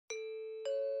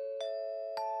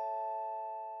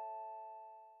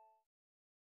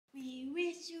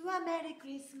はメリーク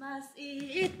リスマス、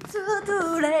It's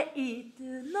too late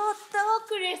not to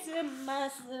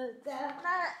Christmas じゃ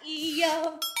ないよ。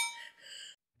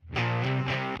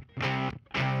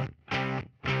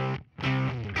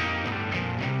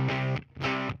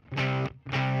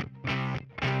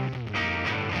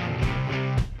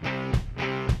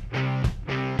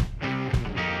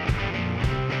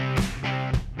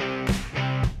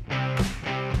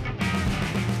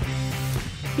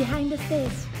ビハインドステー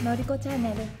ジのりこチャンネ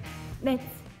ルレッ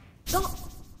ツゴ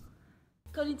ー。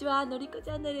こんにちは、のりこチ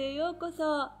ャンネルへようこ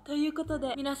そ。ということ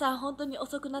で、皆さん本当に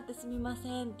遅くなってすみま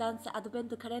せん。ダンスアドベン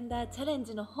トカレンダーチャレン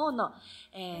ジの方の、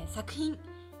作品、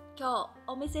今日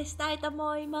お見せしたいと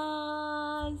思い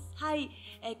ます。はい、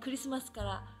クリスマスか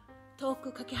ら遠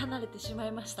くかけ離れてしま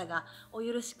いましたが、お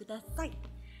許しください。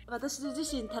私自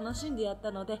身楽しんでやっ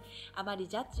たので、あまり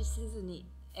ジャッジせずに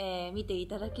見てい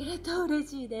ただけると嬉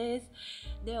しいです。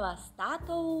ではスター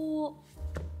ト。